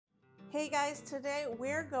Hey guys, today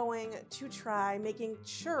we're going to try making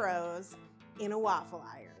churros in a waffle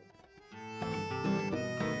iron.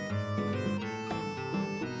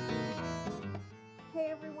 Hey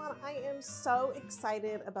everyone, I am so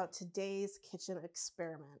excited about today's kitchen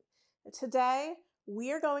experiment. Today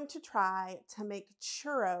we are going to try to make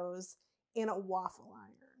churros in a waffle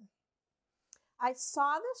iron. I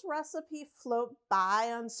saw this recipe float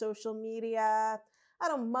by on social media, I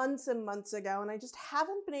don't know, months and months ago, and I just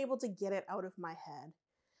haven't been able to get it out of my head.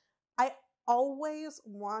 I always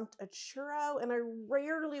want a churro, and I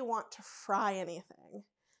rarely want to fry anything.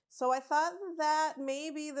 So I thought that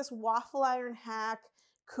maybe this waffle iron hack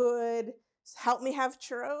could help me have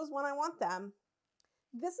churros when I want them.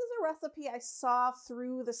 This is a recipe I saw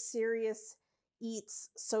through the Serious Eats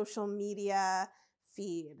social media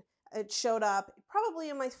feed. It showed up probably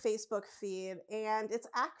in my Facebook feed, and it's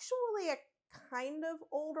actually a kind of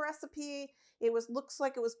old recipe. It looks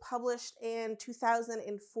like it was published in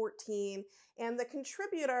 2014, and the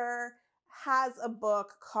contributor has a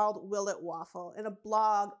book called Will It Waffle and a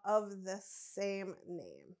blog of the same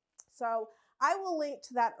name. So I will link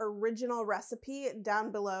to that original recipe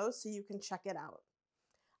down below so you can check it out.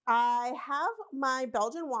 I have my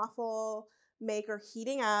Belgian waffle maker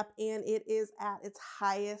heating up, and it is at its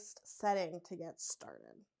highest setting to get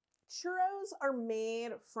started. Churros are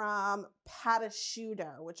made from pâte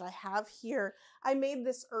dough, which I have here. I made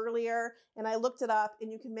this earlier and I looked it up, and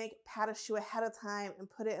you can make pâte ahead of time and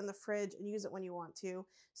put it in the fridge and use it when you want to.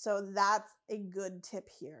 So that's a good tip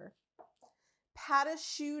here.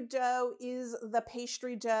 Pâte dough is the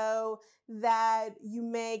pastry dough that you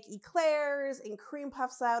make eclairs and cream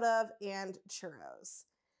puffs out of and churros.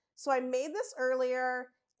 So I made this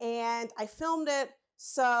earlier and I filmed it,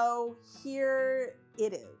 so here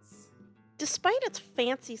it is. Despite its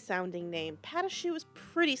fancy sounding name, pâte is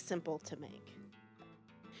pretty simple to make.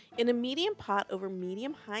 In a medium pot over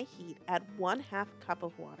medium-high heat, add 1/2 cup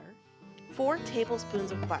of water, 4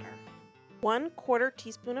 tablespoons of butter, 1/4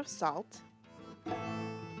 teaspoon of salt,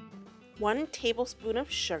 1 tablespoon of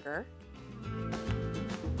sugar,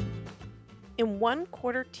 and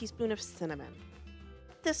 1/4 teaspoon of cinnamon.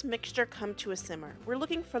 Let this mixture come to a simmer. We're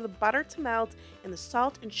looking for the butter to melt and the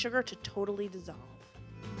salt and sugar to totally dissolve.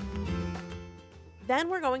 Then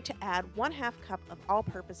we're going to add 1/2 cup of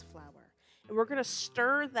all-purpose flour, and we're going to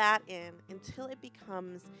stir that in until it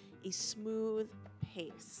becomes a smooth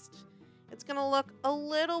paste. It's going to look a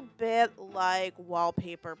little bit like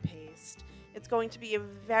wallpaper paste. It's going to be a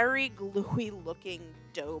very gluey looking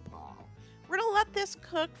dough ball. We're going to let this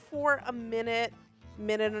cook for a minute,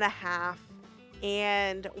 minute and a half,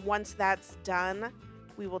 and once that's done,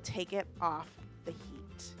 we will take it off the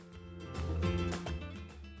heat.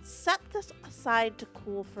 Set this aside to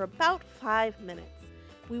cool for about 5 minutes.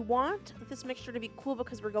 We want this mixture to be cool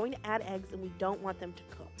because we're going to add eggs and we don't want them to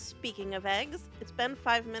cook. Speaking of eggs, it's been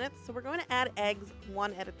 5 minutes, so we're going to add eggs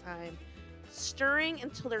one at a time, stirring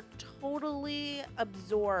until they're totally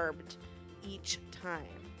absorbed each time.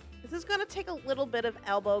 This is going to take a little bit of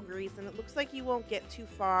elbow grease, and it looks like you won't get too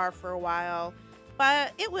far for a while,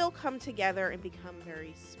 but it will come together and become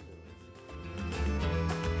very smooth.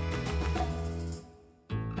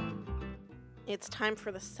 It's time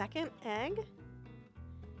for the second egg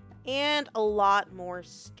and a lot more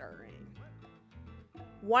stirring.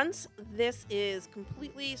 Once this is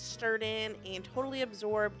completely stirred in and totally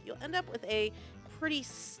absorbed, you'll end up with a pretty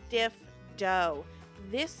stiff dough.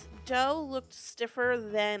 This dough looked stiffer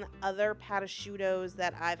than other pâte doughs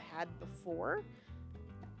that I've had before,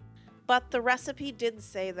 but the recipe did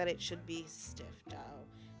say that it should be stiff dough.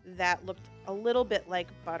 That looked a little bit like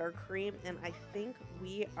buttercream, and I think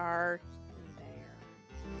we are there.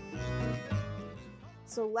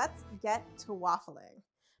 So let's get to waffling.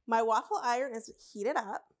 My waffle iron is heated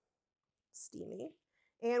up, steamy,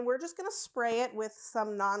 and we're just going to spray it with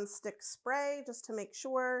some non-stick spray just to make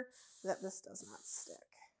sure that this does not stick.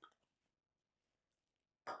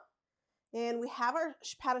 And we have our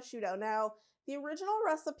pâte dough. Now, the original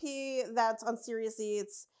recipe that's on Serious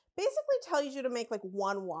Eats basically tells you to make like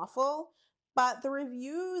 1 waffle, but the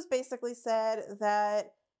reviews basically said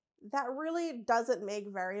that really doesn't make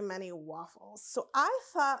very many waffles. So I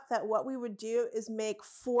thought that what we would do is make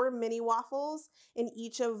 4 mini waffles in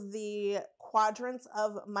each of the quadrants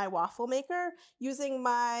of my waffle maker using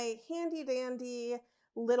my handy dandy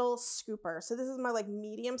little scooper. So this is my like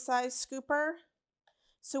medium-sized scooper.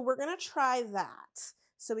 So we're gonna try that.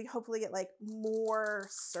 So we hopefully get like more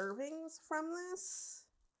servings from this.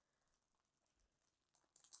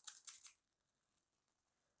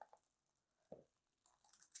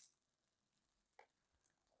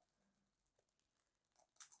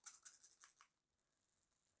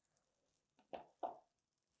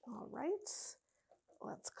 right,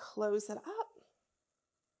 let's close it up.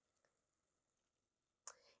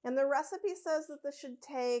 And the recipe says that this should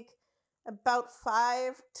take about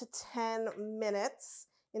 5 to 10 minutes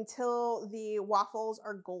until the waffles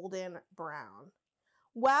are golden brown.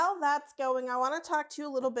 While that's going, I want to talk to you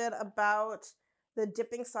a little bit about the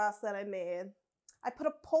dipping sauce that I made. I put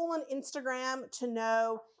a poll on Instagram to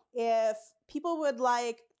know if people would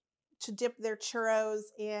like to dip their churros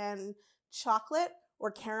in chocolate or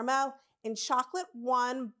caramel, and chocolate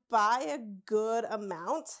won by a good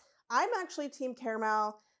amount. I'm actually team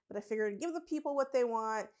caramel, but I figured I'd give the people what they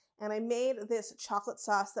want, and I made this chocolate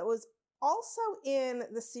sauce that was also in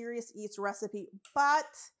the Serious Eats recipe, but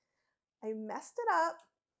I messed it up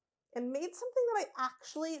and made something that I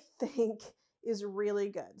actually think is really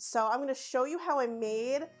good. So I'm going to show you how I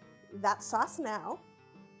made that sauce now.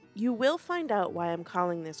 You will find out why I'm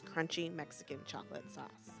calling this crunchy Mexican chocolate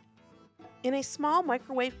sauce. In a small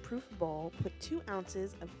microwave-proof bowl, put 2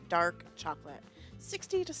 ounces of dark chocolate.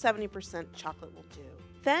 60 to 70% chocolate will do.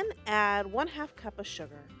 Then add 1/2 cup of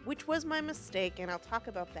sugar, which was my mistake, and I'll talk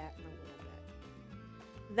about that in a little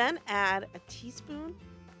bit. Then add a teaspoon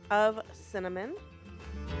of cinnamon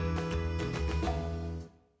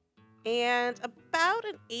and about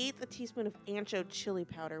 1/8 a teaspoon of ancho chili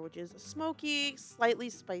powder, which is a smoky, slightly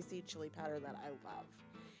spicy chili powder that I love.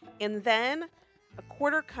 And then a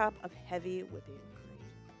 1/4 cup of heavy whipping cream.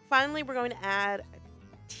 Finally, we're going to add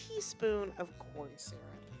a teaspoon of corn syrup.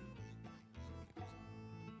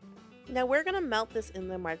 Now we're going to melt this in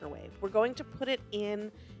the microwave. We're going to put it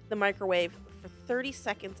in the microwave for 30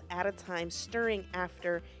 seconds at a time, stirring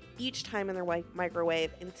after each time in the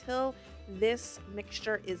microwave until this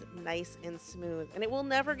mixture is nice and smooth. And it will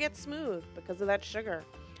never get smooth because of that sugar.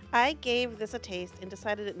 I gave this a taste and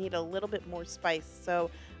decided it needed a little bit more spice,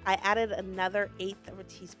 so I added another 1/8 of a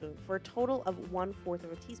teaspoon for a total of 1/4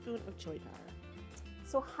 of a teaspoon of chili powder.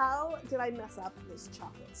 So how did I mess up this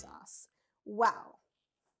chocolate sauce? Well,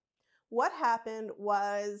 what happened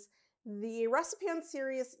was the recipe on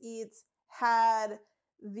Serious Eats had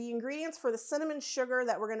the ingredients for the cinnamon sugar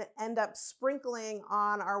that we're going to end up sprinkling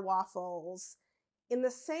on our waffles in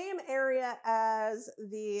the same area as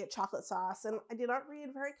the chocolate sauce. And I did not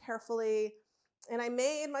read very carefully, and I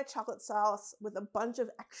made my chocolate sauce with a bunch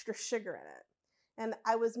of extra sugar in it. And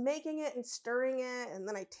I was making it and stirring it, and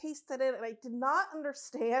then I tasted it, and I did not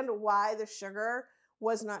understand why the sugar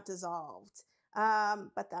was not dissolved.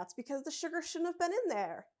 But that's because the sugar shouldn't have been in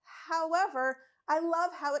there. However, I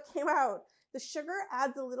love how it came out. The sugar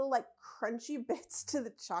adds a little like crunchy bits to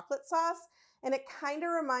the chocolate sauce, and it kind of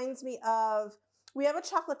reminds me of, we have a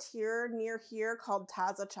chocolatier near here called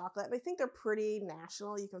Taza Chocolate, and I think they're pretty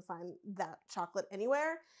national. You can find that chocolate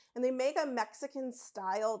anywhere. And they make a Mexican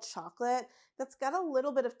style chocolate that's got a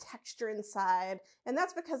little bit of texture inside, and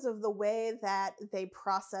that's because of the way that they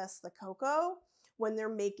process the cocoa when they're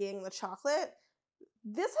making the chocolate.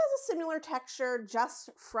 This has a similar texture just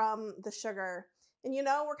from the sugar. And you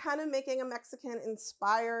know, we're kind of making a Mexican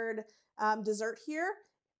inspired dessert here,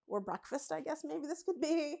 or breakfast, I guess maybe this could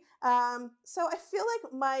be. So I feel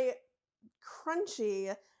like my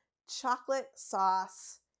crunchy chocolate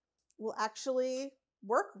sauce will actually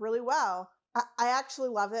work really well. I actually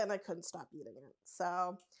love it, and I couldn't stop eating it.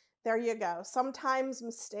 So there you go. Sometimes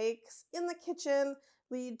mistakes in the kitchen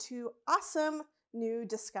lead to awesome new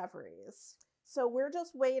discoveries. So we're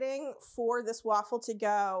just waiting for this waffle to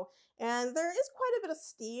go. And there is quite a bit of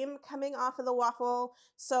steam coming off of the waffle.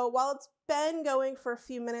 So while it's been going for a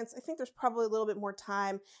few minutes, I think there's probably a little bit more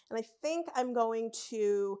time. And I think I'm going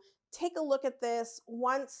to take a look at this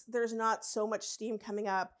once there's not so much steam coming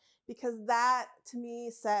up, because that to me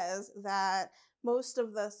says that most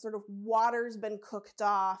of the sort of water's been cooked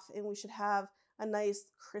off and we should have a nice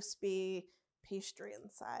crispy pastry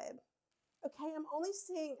inside. Okay, I'm only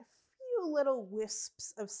seeing a few little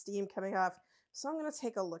wisps of steam coming off, so I'm going to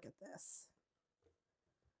take a look at this.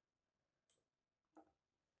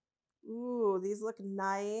 Ooh, these look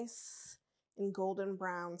nice and golden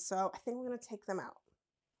brown, so I think I'm going to take them out.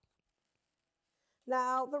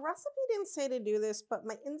 Now, the recipe didn't say to do this, but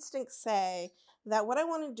my instincts say that what I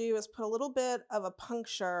want to do is put a little bit of a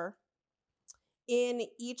puncture in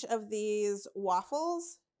each of these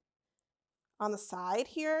waffles on the side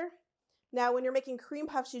here. Now, when you're making cream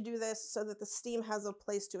puffs, you do this so that the steam has a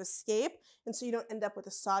place to escape, and so you don't end up with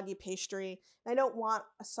a soggy pastry. I don't want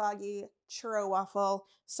a soggy churro waffle,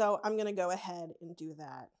 so I'm going to go ahead and do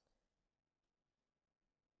that.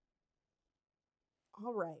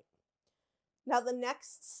 All right. Now, the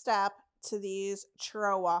next step to these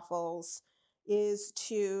churro waffles is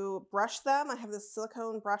to brush them. I have this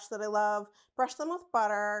silicone brush that I love. Brush them with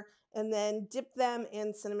butter and then dip them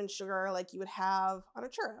in cinnamon sugar like you would have on a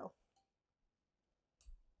churro.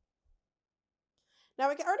 Now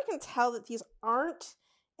I already can tell that these aren't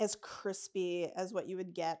as crispy as what you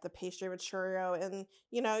would get the pastry of a churro, and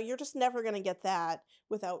you're just never going to get that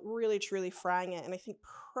without really truly frying it. And I think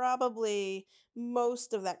probably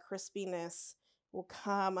most of that crispiness will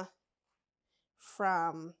come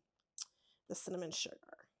from the cinnamon sugar.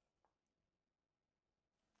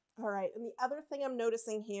 All right, and the other thing I'm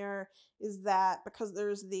noticing here is that because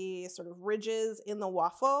there's the sort of ridges in the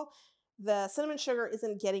waffle, the cinnamon sugar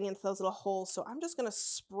isn't getting into those little holes, so I'm just going to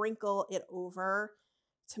sprinkle it over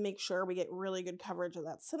to make sure we get really good coverage of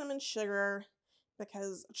that cinnamon sugar,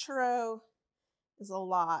 because a churro is a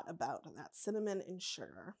lot about that cinnamon and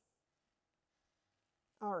sugar.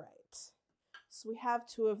 All right, so we have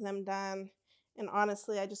 2 of them done, and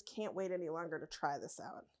honestly, I just can't wait any longer to try this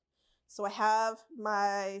out. So I have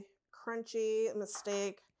my crunchy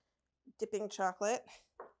mistake dipping chocolate.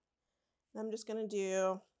 I'm just going to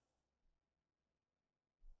do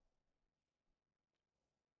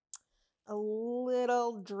a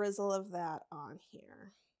little drizzle of that on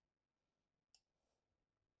here.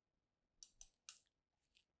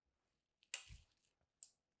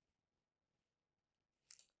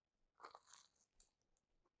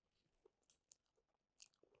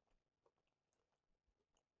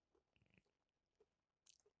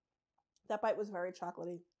 That bite was very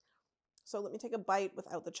chocolatey. So let me take a bite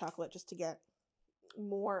without the chocolate just to get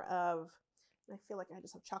more of, I feel like I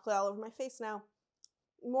just have chocolate all over my face now,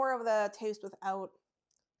 more of the taste without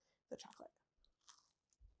the chocolate.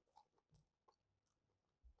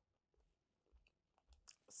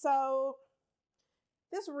 So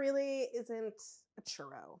this really isn't a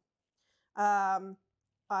churro.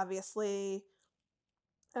 Obviously,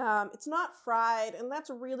 it's not fried, and that's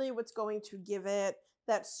really what's going to give it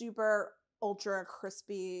that super ultra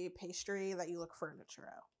crispy pastry that you look for in a churro.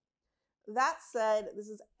 That said, this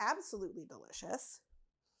is absolutely delicious.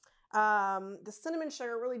 The cinnamon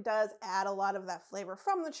sugar really does add a lot of that flavor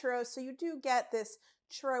from the churro, so you do get this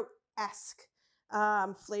churro-esque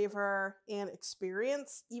flavor and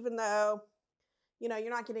experience, even though, you're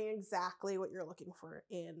not getting exactly what you're looking for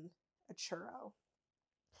in a churro.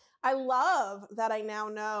 I love that I now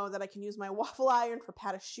know that I can use my waffle iron for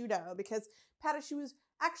pâte asciutto, because pâte asciutto is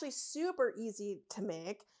actually super easy to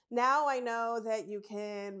make. Now I know that you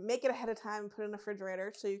can make it ahead of time and put it in the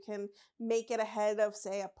refrigerator, so you can make it ahead of,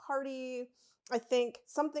 say, a party. I think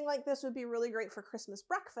something like this would be really great for Christmas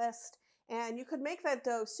breakfast, and you could make that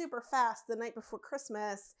dough super fast the night before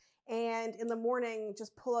Christmas, and in the morning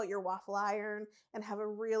just pull out your waffle iron and have a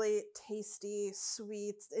really tasty,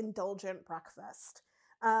 sweet, indulgent breakfast.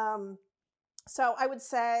 So I would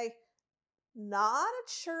say not a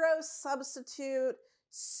churro substitute,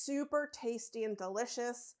 super tasty and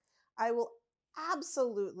delicious. I will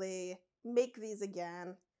absolutely make these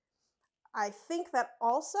again. I think that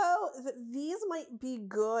also that these might be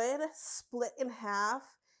good split in half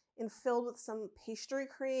and filled with some pastry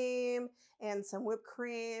cream and some whipped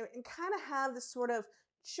cream, and kind of have this sort of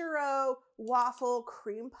churro waffle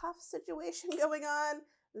cream puff situation going on.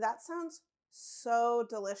 That sounds so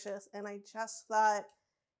delicious, and I just thought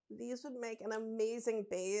these would make an amazing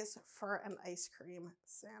base for an ice cream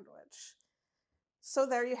sandwich. So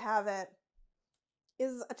there you have it.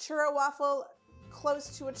 Is a churro waffle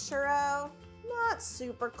close to a churro? Not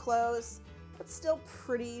super close, but still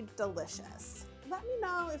pretty delicious. Let me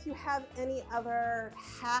know if you have any other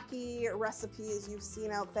hacky recipes you've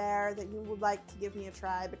seen out there that you would like to give me a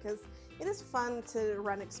try, because it is fun to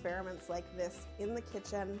run experiments like this in the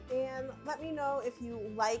kitchen. And let me know if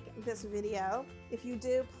you like this video. If you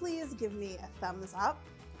do, please give me a thumbs up.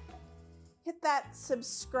 Hit that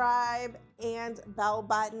subscribe and bell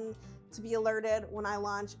button to be alerted when I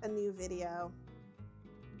launch a new video.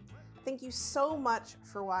 Thank you so much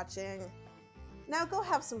for watching. Now go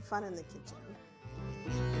have some fun in the kitchen.